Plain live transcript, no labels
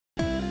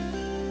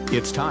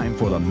It's time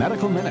for the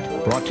Medical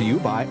Minute, brought to you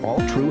by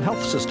Altru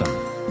Health System.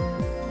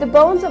 The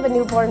bones of a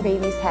newborn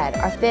baby's head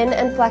are thin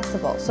and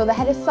flexible, so the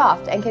head is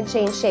soft and can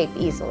change shape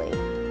easily.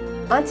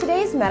 On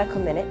today's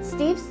Medical Minute,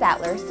 Steve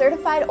Sattler,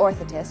 certified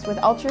orthotist with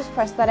Altru's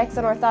Prosthetics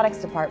and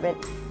Orthotics Department,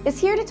 is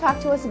here to talk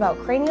to us about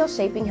cranial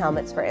shaping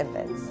helmets for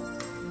infants.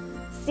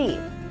 Steve,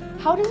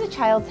 how does a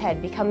child's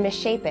head become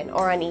misshapen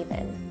or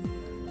uneven?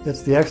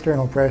 It's the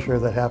external pressure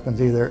that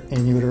happens either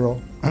in utero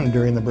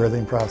during the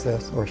birthing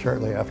process or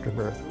shortly after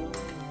birth.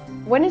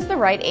 When is the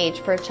right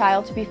age for a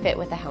child to be fit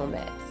with a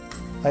helmet?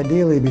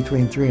 Ideally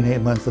between 3 and 8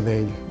 months of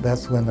age,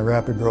 that's when the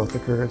rapid growth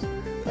occurs.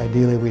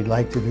 Ideally we'd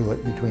like to do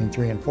it between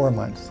 3 and 4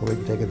 months so we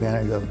can take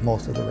advantage of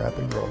most of the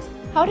rapid growth.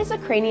 How does a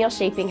cranial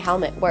shaping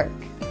helmet work?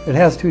 It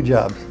has two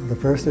jobs. The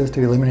first is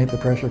to eliminate the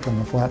pressure from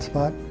the flat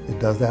spot. It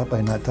does that by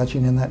not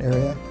touching in that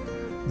area.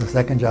 The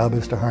second job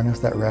is to harness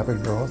that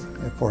rapid growth.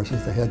 It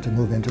forces the head to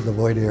move into the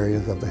void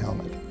areas of the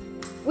helmet.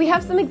 We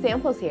have some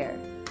examples here.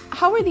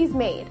 How are these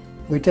made?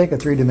 We take a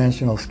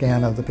three-dimensional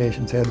scan of the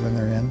patient's head when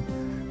they're in.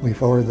 We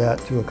forward that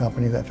to a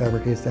company that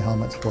fabricates the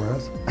helmets for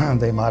us.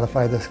 They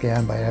modify the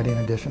scan by adding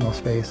additional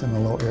space in the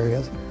low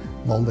areas,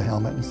 mold the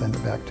helmet, and send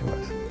it back to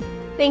us.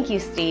 Thank you,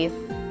 Steve.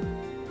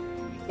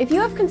 If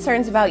you have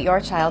concerns about your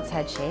child's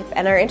head shape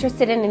and are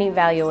interested in an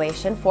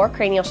evaluation for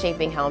cranial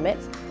shaping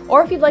helmets,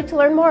 or if you'd like to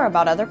learn more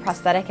about other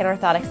prosthetic and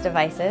orthotics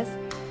devices,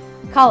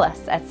 call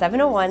us at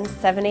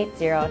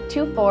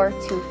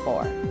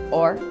 701-780-2424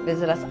 or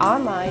visit us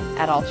online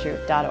at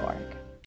altru.org.